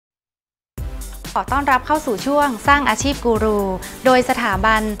ขอต้อนรับเข้าสู่ช่วงสร้างอาชีพกูรูโดยสถา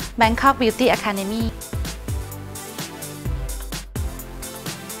บัน Bangkok Beauty Academy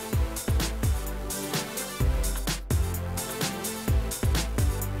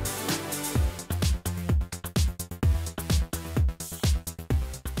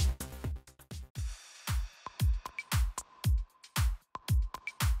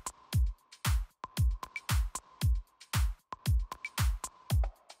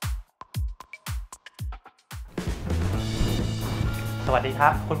สวัสดีครั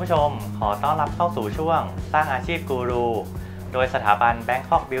บคุณผู้ชมขอต้อนรับเข้าสู่ช่วงสร้างอาชีพกูรูโดยสถาบัน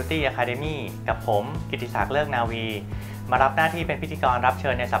Bangkok Beauty Academy กับผมกิติศักดิ์เลิกนาวีมารับหน้าที่เป็นพิธีกรรับเชิ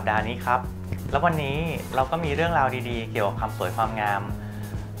ญในสัปดาห์นี้ครับแล้ววันนี้เราก็มีเรื่องราวดีๆเกี่ยวกับความสวยความงาม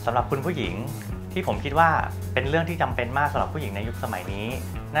สำหรับคุณผู้หญิงที่ผมคิดว่าเป็นเรื่องที่จำเป็นมากสำหรับผู้หญิงในยุคสมัยนี้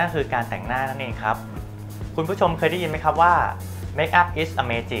นั่นคือการแต่งหน้านั่นเองครับคุณผู้ชมเคยได้ยินไหมครับว่า Make up is a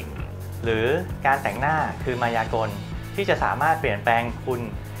magic หรือการแต่งหน้าคือมายากลที่จะสามารถเปลี่ยนแปลงคุณ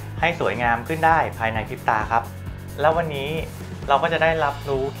ให้สวยงามขึ้นได้ภายในพริบตาครับแล้ววันนี้เราก็จะได้รับ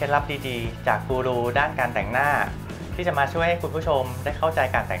รู้เคล็ดลับดีๆจากกูรูด้านการแต่งหน้าที่จะมาช่วยให้คุณผู้ชมได้เข้าใจ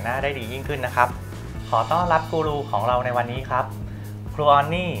การแต่งหน้าได้ดียิ่งขึ้นนะครับขอต้อนรับกูรูของเราในวันนี้ครับครูออน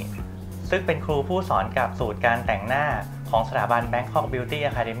นี่ซึ่งเป็นครูผู้สอนกับสูตรการแต่งหน้าของสถาบัน Bangkok Beauty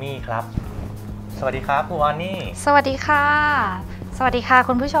Academy ครับสวัสดีครับครูออนนี่สวัสดีค่ะสวัสดีค่ะ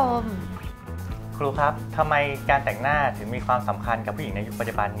คุณผู้ชมครูครับทำไมการแต่งหน้าถึงมีความสำคัญกับผู้หญิงในยุคปัจ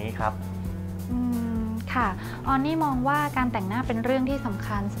จุบันนี้ครับค่ะออนนี่มองว่าการแต่งหน้าเป็นเรื่องที่สำ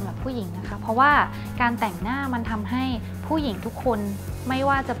คัญสำหรับผู้หญิงนะคะเพราะว่าการแต่งหน้ามันทำให้ผู้หญิงทุกคนไม่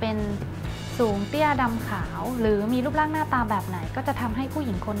ว่าจะเป็นสูงเตี้ยดำขาวหรือมีรูปร่างหน้าตาแบบไหนก็จะทำให้ผู้ห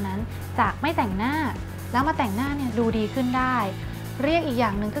ญิงคนนั้นจากไม่แต่งหน้าแล้วมาแต่งหน้าเนี่ยดูดีขึ้นได้เรียกอีกอย่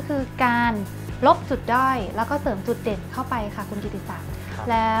างหนึ่งก็คือการลบจุดด้อยแล้วก็เสริมจุดเด่นเข้าไปค่ะคุณกิติศักดิ์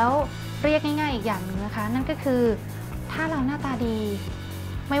แล้วเรียกง่ายๆอีกอย่างหนึ่งนะคะนั่นก็คือถ้าเราหน้าตาดี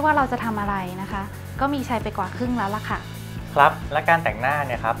ไม่ว่าเราจะทำอะไรนะคะก็มีชัยไปกว่าครึ่งแล้วล่ะค่ะครับและการแต่งหน้าเ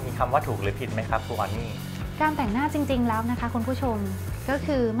นี่ยครับมีคำว่าถูกหรือผิดไหมครับครูออนนี่การแต่งหน้าจริงๆแล้วนะคะคุณผู้ชมก็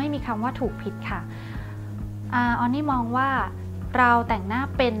คือไม่มีคำว่าถูกผิดค่ะออนนี่มองว่าเราแต่งหน้า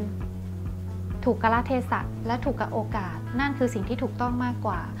เป็นถูกกาลเทศะและถูกกับโอกาสนั่นคือสิ่งที่ถูกต้องมากก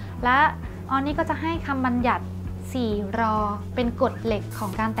ว่าและออนนี่ก็จะให้คำบัญญัติ4 รอเป็นกฎเหล็กขอ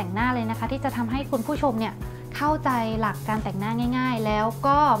งการแต่งหน้าเลยนะคะที่จะทำให้คุณผู้ชมเนี่ยเข้าใจหลักการแต่งหน้าง่ายๆแล้ว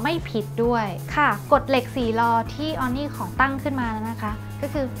ก็ไม่ผิดด้วยค่ะกฎเหล็ก4 รอที่ออนนี่ขอตั้งขึ้นมานะคะก็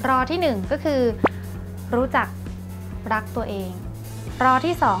คือรอที่1ก็คือรู้จักรักตัวเองรอ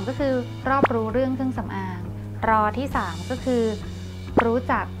ที่2ก็คือรอบรู้เรื่องเครื่องสำอางรอที่3ก็คือรู้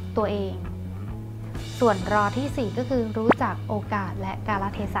จักตัวเองส่วนรอที่4ก็คือรู้จักโอกาสและกาล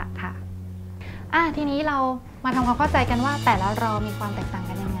เทศะค่ะทีนี้เรามาทำความเข้าใจกันว่าแต่ละรอมีความแตกต่าง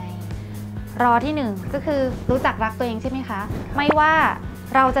กันยังไงรอที่1ก็คือรู้จักรักตัวเองใช่ไหมคะไม่ว่า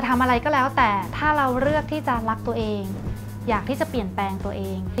เราจะทำอะไรก็แล้วแต่ถ้าเราเลือกที่จะรักตัวเองอยากที่จะเปลี่ยนแปลงตัวเอ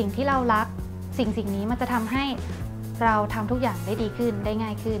งสิ่งที่เรารักสิ่งนี้มันจะทำให้เราทำทุกอย่างได้ดีขึ้นได้ง่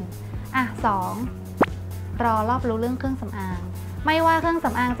ายขึ้น2รอรอบรู้เรื่องเครื่องสำอางไม่ว่าเครื่องส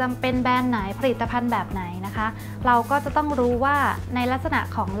ำอางจะเป็นแบรนด์ไหนผลิตภัณฑ์แบบไหนนะคะเราก็จะต้องรู้ว่าในลักษณะ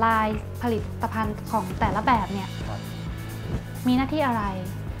ของลายผลิตภัณฑ์ของแต่ละแบบเนี่ยมีหน้าที่อะไร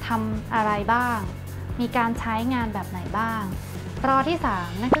ทำอะไรบ้างมีการใช้งานแบบไหนบ้างรอที่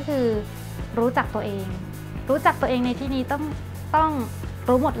3นั่นก็คือรู้จักตัวเองรู้จักตัวเองในที่นี้ต้อง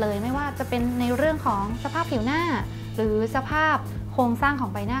รู้หมดเลยไม่ว่าจะเป็นในเรื่องของสภาพผิวหน้าหรือสภาพโครงสร้างขอ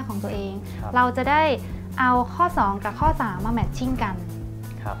งใบหน้าของตัวเองเราจะได้เอาข้อ2กับข้อ3มาแมทชิ่งกัน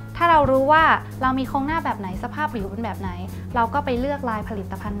ถ้าเรารู้ว่าเรามีโครงหน้าแบบไหนสภาพผิวเป็นแบบไหนเราก็ไปเลือกลายผลิ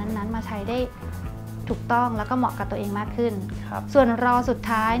ตภัณฑ์นั้นๆมาใช้ได้ถูกต้องแล้วก็เหมาะกับตัวเองมากขึ้นส่วนรอสุด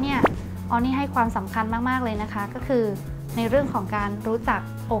ท้ายเนี่ยออนนี่ให้ความสำคัญมากๆเลยนะคะก็คือในเรื่องของการรู้จัก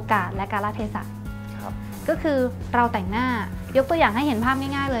โอกาสและกาลเทศะก็คือเราแต่งหน้ายกตัวอย่างให้เห็นภาพ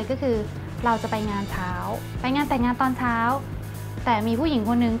ง่ายๆเลยก็คือเราจะไปงานเช้าไปงานแต่งงานตอนเช้าแต่มีผู้หญิง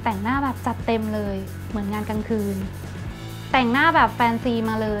คนนึงแต่งหน้าแบบจัดเต็มเลยเหมือนงานกลางคืนแต่งหน้าแบบแฟนซี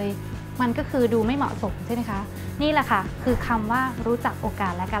มาเลยมันก็คือดูไม่เหมาะสมใช่ไหมคะนี่แหละค่ะคือคำว่ารู้จักโอกา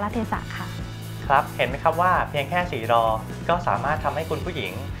สและกาลเทศะค่ะครับเห็นไหมครับว่าเพียงแค่4 รอก็สามารถทำให้คุณผู้หญิ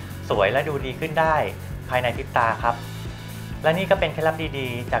งสวยและดูดีขึ้นได้ภายในพริบตาครับและนี่ก็เป็นเคล็ดลับดี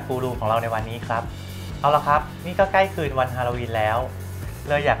ๆจากกูรูของเราในวันนี้ครับเอาละครับนี่ก็ใกล้คืนวันฮาโลวีนแล้วเ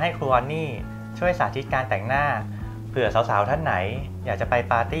ลยอยากให้ครูออนนี่ช่วยสาธิตการแต่งหน้าเผื่อสาวๆท่านไหนอยากจะไป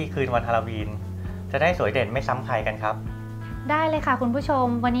ปาร์ตี้คืนวันฮาโลวีนจะได้สวยเด่นไม่ซ้ำใครกันครับได้เลยค่ะคุณผู้ชม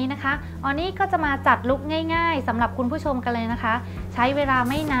วันนี้นะคะออนนี่ก็จะมาจัดลุคง่ายๆสำหรับคุณผู้ชมกันเลยนะคะใช้เวลา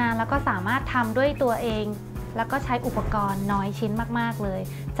ไม่นานแล้วก็สามารถทำด้วยตัวเอง แล้วก็ใช้อุปกรณ์น้อยชิ้นมากๆเลย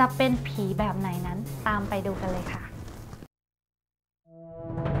จะเป็นผีแบบไหนนั้นตามไปดูกันเลยค่ะ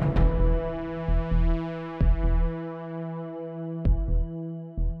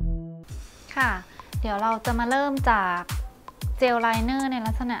ค่ะเดี๋ยวเราจะมาเริ่มจากเจลไลเนอร์ใน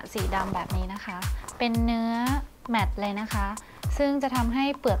ลักษณะสีดำแบบนี้นะคะเป็นเนื้อแมตต์เลยนะคะซึ่งจะทำให้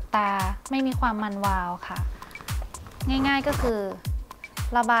เปลือกตาไม่มีความมันวาวค่ะง่ายๆก็คือ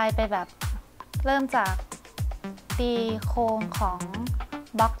ระบายไปแบบเริ่มจากตีโครงของ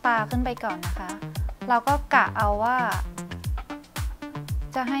บล็อกตาขึ้นไปก่อนนะคะเราก็กะเอาว่า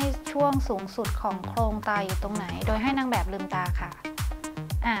จะให้ช่วงสูงสุดของโครงตาอยู่ตรงไหนโดยให้นางแบบลืมตาค่ะ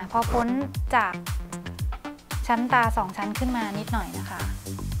พอพ้นจากชั้นตา2ชั้นขึ้นมานิดหน่อยนะคะ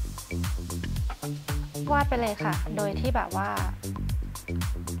วาดไปเลยค่ะโดยที่แบบว่า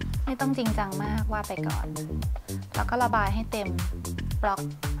ไม่ต้องจริงจังมากวาดไปก่อนแล้วก็ระบายให้เต็มบล็อก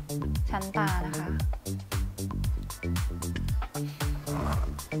ชั้นตานะคะ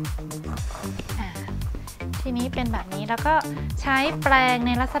ทีนี้เป็นแบบนี้แล้วก็ใช้แปรงใ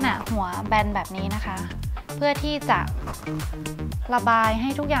นลักษณะหัวแบนแบบนี้นะคะเพื่อที่จะระบายให้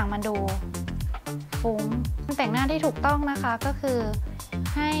ทุกอย่างมันดูฟุ้งแต่งหน้าที่ถูกต้องนะคะก็คือ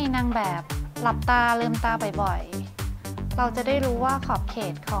ให้นางแบบหลับตาลืมตาบ่อยๆเราจะได้รู้ว่าขอบเข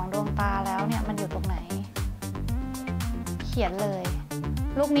ตของดวงตาแล้วเนี่ยมันอยู่ตรงไหนเขียนเลย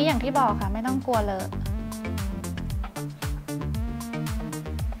ลูกนี้อย่างที่บอกค่ะไม่ต้องกลัวเลอะ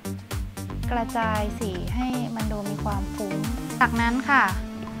กระจายสีให้มันดูมีความฟุ้งจากนั้นค่ะ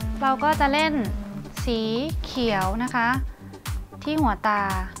เราก็จะเล่นสีเขียวนะคะที่หัวตา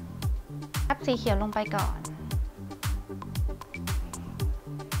แอปสีเขียวลงไปก่อน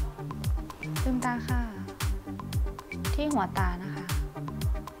ลืมตาค่ะที่หัวตานะคะ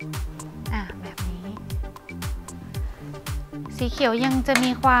แบบนี้สีเขียวยังจะ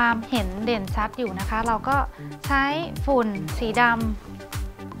มีความเห็นเด่นชัดอยู่นะคะเราก็ใช้ฝุ่นสีด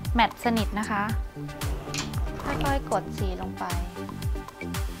ำแมตต์สนิทนะคะค่อยๆกดสีลงไป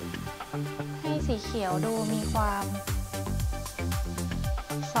ให้สีเขียวดูมีความ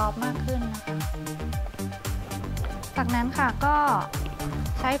ซอฟต์มากขึ้นนะคะจากนั้นค่ะก็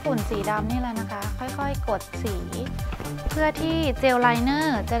ใช้ฝุ่นสีดำนี่แหละนะคะค่อยๆกดสีเพื่อที่เจลไลเนอ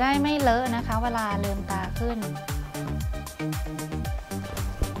ร์จะได้ไม่เลอะนะคะเวลาลืมตาขึ้น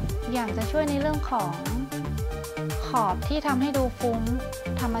อย่างจะช่วยในเรื่องของขอบที่ทำให้ดูฟุ้ง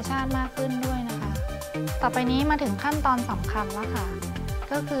ธรรมชาติมากขึ้นด้วยนะคะต่อไปนี้มาถึงขั้นตอนสำคัญแล้วค่ะ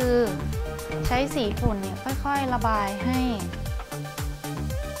ก็คือใช้สีฝุ่นเนี่ยค่อยๆระบายให้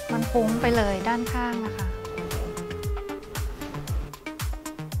มันฟุ้งไปเลยด้านข้างนะคะ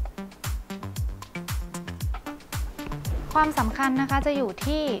ความสำคัญนะคะจะอยู่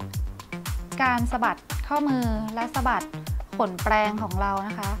ที่การสะบัดข้อมือและสะบัดขนแปรงของเราน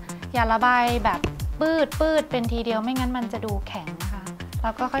ะคะอย่าระบายแบบปืดเป็นทีเดียวไม่งั้นมันจะดูแข็งนะคะเร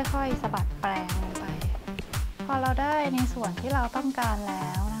าก็ค่อยๆสะบัดแปรงลงไปพอเราได้ในส่วนที่เราต้องการแล้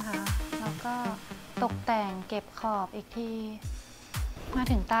วนะคะเราก็ตกแต่งเก็บขอบอีกทีมา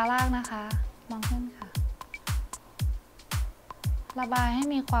ถึงตาล่างนะคะมองขึ้นค่ะระบายให้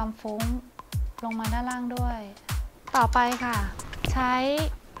มีความฟุ้งลงมาด้านล่างด้วยต่อไปค่ะใช้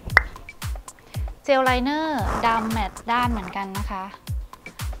เจลไลเนอร์ดำแมตต์ด้านเหมือนกันนะคะ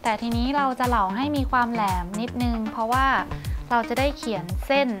แต่ทีนี้เราจะเหลาให้มีความแหลมนิดนึงเพราะว่าเราจะได้เขียนเ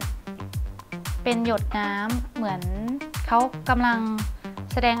ส้นเป็นหยดน้ำเหมือนเขากำลัง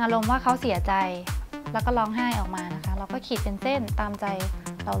แสดงอารมณ์ว่าเขาเสียใจแล้วก็ร้องไห้ออกมานะคะเราก็ขีดเป็นเส้นตามใจ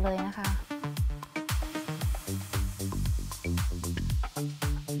เราเลยนะคะ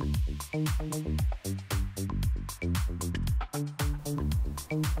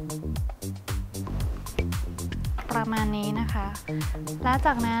ประมาณนี้นะคะแล้วจ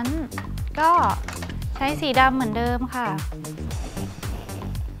ากนั้นก็ใช้สีดำเหมือนเดิมค่ะ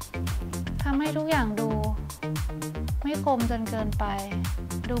ทำให้ทุกอย่างดูไม่คมจนเกินไป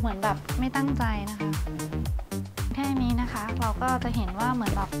ดูเหมือนแบบไม่ตั้งใจนะคะแค่นี้นะคะเราก็จะเห็นว่าเหมือ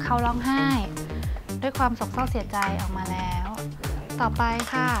นแบบเขาร้องไห้ด้วยความโศกเศร้าเสียใจออกมาแล้วต่อไป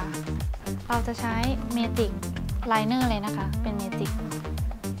ค่ะเราจะใช้เมจิกไลเนอร์เลยนะคะเป็นเมจิก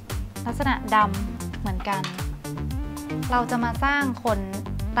ลักษณะดำเหมือนกันเราจะมาสร้างขน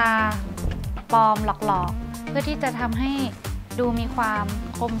ตาปลอมหลอกๆเพื่อที่จะทำให้ดูมีความ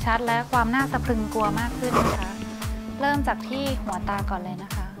คมชัดและความน่าสะพรึงกลัวมากขึ้นนะคะเริ่มจากที่หัวตาก่อนเลยน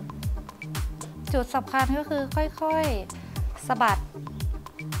ะคะจุดสำคัญก็คือค่อยๆสะบัด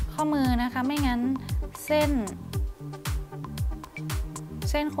ข้อมือนะคะไม่งั้นเส้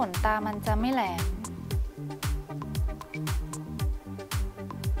นขนตามันจะไม่แหลม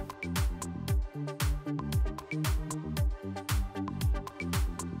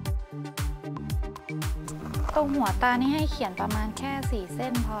รงหัวตานี่ให้เขียนประมาณแค่4 เส้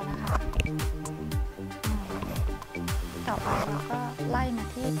นพอนะคะต่อไปเราก็ไล่มา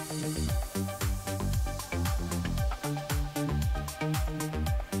ที่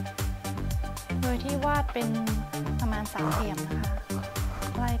โดยที่วาดเป็นประมาณ3 เหลี่ยมนะคะ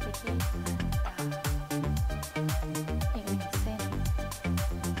ไล่ไปที่ตาอีก1 เส้น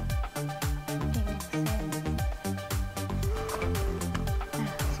อีก1 เส้น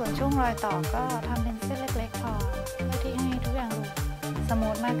ส่วนช่วงรอยต่อก็ทำเป็นเส้นเล็กๆพอเพื่อที่ให้ทุกอย่างดูสมู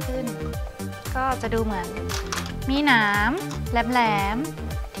ทมากขึ้นก็จะดูเหมือนมีหนามแหลม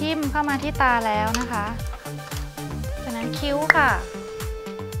ๆทิ่มเข้ามาที่ตาแล้วนะคะจากนั้นคิ้วค่ะ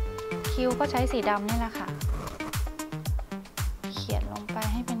คิ้วก็ใช้สีดำนี่แหละค่ะเขียนลงไป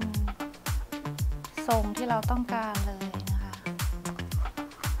ให้เป็นทรงที่เราต้องการเลยนะคะ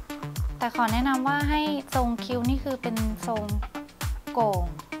แต่ขอแนะนำว่าให้ทรงคิ้วนี่คือเป็นทรงโก่ง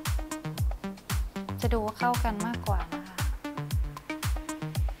จะดูเข้ากันมากกว่านะคะ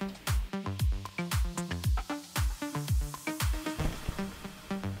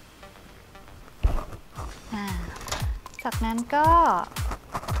จากนั้นก็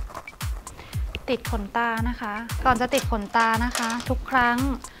ติดขนตานะคะก่อนจะติดขนตานะคะทุกครั้ง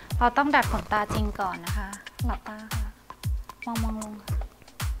เราต้องดัดขนตาจริงก่อนนะคะหลับตาค่ะมองลงค่ะ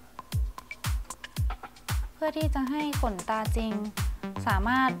เพื่อที่จะให้ขนตาจริงสาม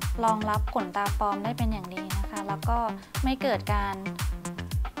ารถรองรับขนตาปลอมได้เป็นอย่างดีนะคะแล้วก็ไม่เกิดการ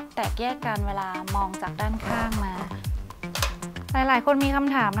แตกแยกกันเวลามองจากด้านข้างมาหลายๆคนมีค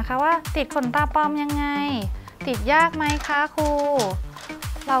ำถามนะคะว่าติดขนตาปลอมยังไงติดยากไหมคะครู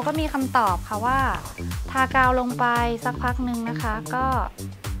เราก็มีคำตอบค่ะว่าทากาวลงไปสักพักหนึ่งนะคะก็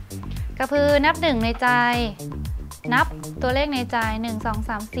กระพือนับ1ในใจนับตัวเลขในใจ1 2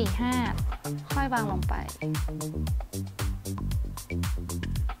 3 4 5ค่อยวางลงไป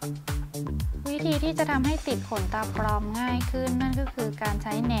วิธีที่จะทำให้ติดขนตาปลอมง่ายขึ้นนั่นก็คือการใ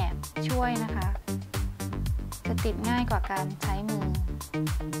ช้แหนบช่วยนะคะจะติดง่ายกว่าการใช้มือ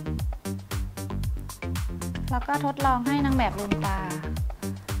แล้วก็ทดลองให้นางแบบลืมตา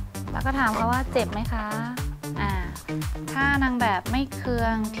แล้วก็ถามเขาว่าเจ็บไหมคะถ้านางแบบไม่เคือ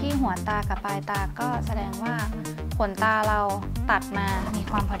งที่หัวตากับปลายตาก็แสดงว่าขนตาเราตัดมามี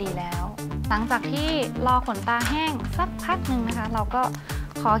ความพอดีแล้วหลังจากที่รอขนตาแห้งสักพักหนึ่งนะคะเราก็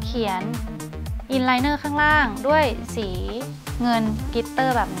ขอเขียนอินไลเนอร์ข้างล่างด้วยสีเงินกลิตเตอ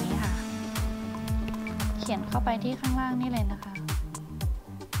ร์แบบนี้ค่ะเขียนเข้าไปที่ข้างล่างนี่เลยนะคะ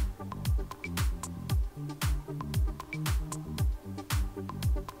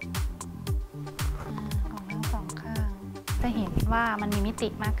จะเห็นว่ามันมีมิติ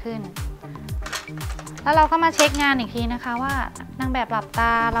มากขึ้นแล้วเราก็มาเช็คงานอีกทีนะคะว่านางแบบหลับต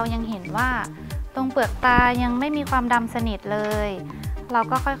าเรายังเห็นว่าตรงเปลือกตายังไม่มีความดำสนิทเลยเรา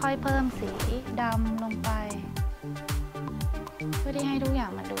ก็ค่อยๆเพิ่มสีดำลงไปเพื่อที่ให้ทุกอย่า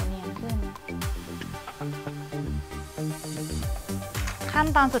งมันดูเนียนขึ้นขั้น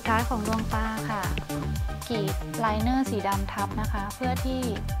ตอนสุดท้ายของดวงตาค่ะกรีดไลเนอร์สีดำทับนะคะเพื่อที่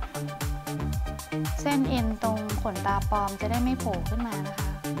เส้นเอ็นตรงขนตาปลอมจะได้ไม่โผล่ขึ้นมานะคะ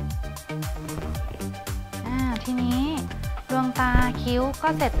ทีนี้ดวงตาคิ้วก็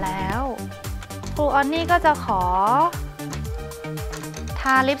เสร็จแล้วครูออนนี่ก็จะขอท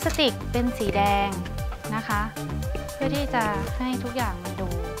าลิปสติกเป็นสีแดงนะคะเพื่อที่จะให้ทุกอย่างมันดู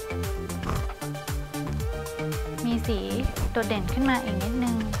มีสีโดดเด่นขึ้นมาอีกนิด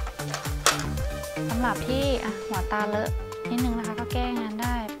นึงสำหรับที่หัวตาเลอะนิดนึงนะคะก็แก้งานไ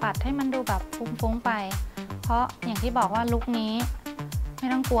ด้ปัดให้มันดูแบบฟุ้งๆไปเพราะอย่างที่บอกว่าลุคนี้ไม่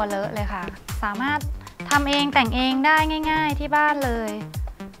ต้องกลัวเลอะเลยค่ะสามารถทำเองแต่งเองได้ง่ายๆที่บ้านเลย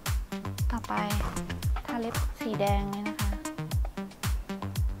ต่อไปทาเล็บสีแดงเลยนะคะ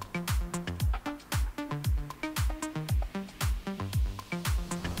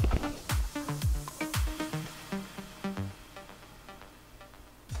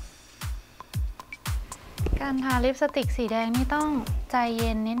การทาลิปสติกสีแดงนี่ต้องใจเย็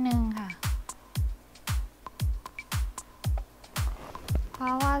นนิดนึงค่ะเพ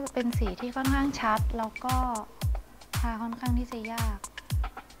ราะว่าเป็นสีที่ค่อนข้างชัดแล้วก็ทาค่อนข้างที่จะยาก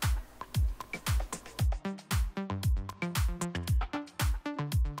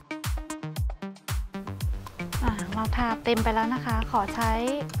เราทาเต็มไปแล้วนะคะขอใช้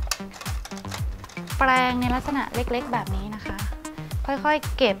แปรงในลักษณะเล็กๆแบบนี้นะคะค่อย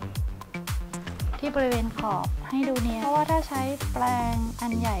ๆเก็บที่บริเวณขอบให้ดูเนียนเพราะว่าถ้าใช้แปรงอั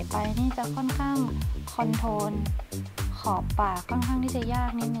นใหญ่ไปนี่จะค่อนข้างคอนโทรลขอบปากค่อนข้างที่จะยา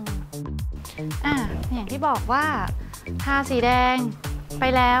กนิดนึงอย่างที่บอกว่าทาสีแดงไป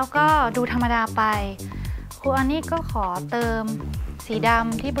แล้วก็ดูธรรมดาไปครูอันนี้ก็ขอเติมสีด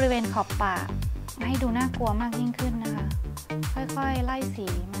ำที่บริเวณขอบปากให้ ให้ดูน่ากลัวมากยิ่งขึ้นนะคะค่อยๆไล่สี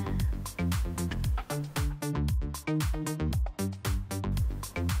มา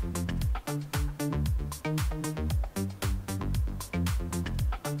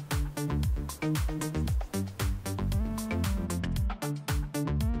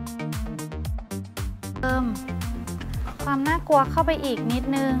เพิ่มความน่ากลัวเข้าไปอีกนิด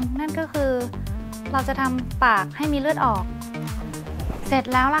นึงนั่นก็คือเราจะทำปากให้มีเลือดออกเสร็จ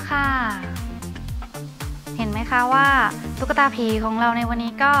แล้วล่ะค่ะเห็นไหมคะว่าตุ๊กตาผีของเราในวัน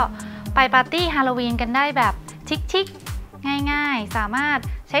นี้ก็ไปปาร์ตี้ฮาโลวีนกันได้แบบชิคๆง่ายๆสามารถ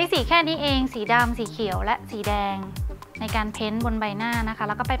ใช้สีแค่นี้เองสีดำสีเขียวและสีแดงในการเพ้นท์บนใบหน้านะคะแ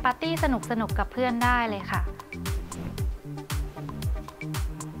ล้วก็ไปปาร์ตี้สนุกกับเพื่อนได้เลยค่ะ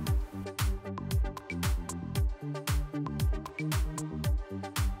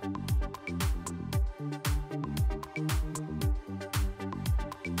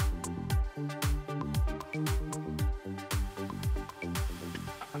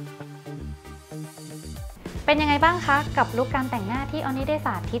เป็นยังไงบ้างคะกับลุคการแต่งหน้าที่ออนนี่ได้ส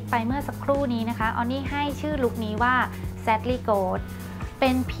าธิตไปเมื่อสักครู่นี้นะคะออนนี่ให้ชื่อลุคนี้ว่า Sadly Ghost เป็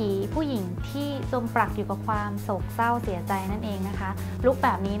นผีผู้หญิงที่จมปลักอยู่กับความโศกเศร้าเสียใจนั่นเองนะคะลุคแบ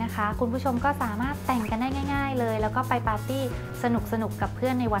บนี้นะคะคุณผู้ชมก็สามารถแต่งกันได้ง่ายๆเลยแล้วก็ไปปาร์ตี้สนุกกับเพื่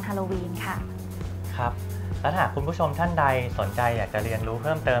อนในวันฮาโลวีนค่ะครับและหากคุณผู้ชมท่านใดสนใจอยากจะเรียนรู้เ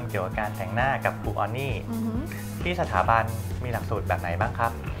พิ่มเติมเกี่ยวกับการแต่งหน้ากับครูออนนี่ที่สถาบันมีหลักสูตรแบบไหนบ้างครั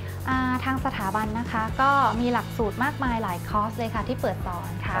บทางสถาบันนะคะก็มีหลักสูตรมากมายหลายคอร์สเลยค่ะที่เปิดสอน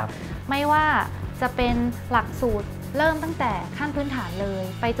ค่ะไม่ว่าจะเป็นหลักสูตรเริ่มตั้งแต่ขั้นพื้นฐานเลย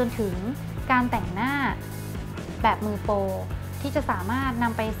ไปจนถึงการแต่งหน้าแบบมือโปรที่จะสามารถน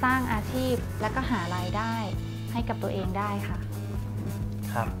ำไปสร้างอาชีพและก็หารายได้ให้กับตัวเองได้ค่ะ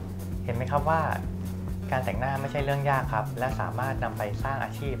ครับเห็นไหมครับว่าการแต่งหน้าไม่ใช่เรื่องยากครับและสามารถนำไปสร้างอ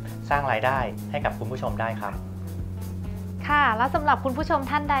าชีพสร้างรายได้ให้กับคุณผู้ชมได้ครับค่ะแล้วสำหรับคุณผู้ชม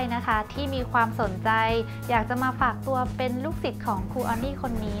ท่านใดนะคะที่มีความสนใจอยากจะมาฝากตัวเป็นลูกศิษย์ของครูออนนี่ค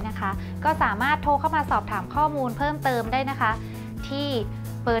นนี้นะคะก็สามารถโทรเข้ามาสอบถามข้อมูลเพิ่มเติมได้นะคะที่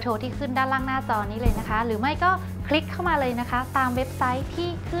เบอร์โทรที่ขึ้นด้านล่างหน้าจอนี้เลยนะคะหรือไม่ก็คลิกเข้ามาเลยนะคะตามเว็บไซต์ที่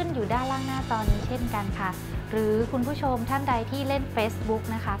ขึ้นอยู่ด้านล่างหน้าจอนี้เช่นกันค่ะหรือคุณผู้ชมท่านใดที่เล่น Facebook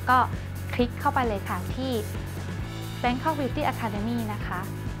นะคะก็คลิกเข้าไปเลยค่ะที่ Bangkok Beauty Academy นะคะ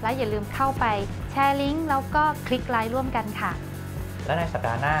และอย่าลืมเข้าไปแชร์ลิงก์แล้วก็คลิกไลค์ร่วมกันค่ะและในสัปด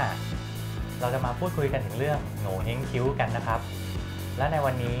าห์หน้าเราจะมาพูดคุยกันถึงเรื่องโหน่เฮงคิ้วกันนะครับและใน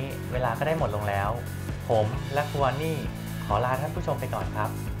วันนี้เวลาก็ได้หมดลงแล้วผมและครูออนนี่ขอลาท่านผู้ชมไปก่อนครับ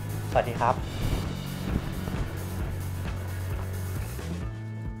สวัสดีครับ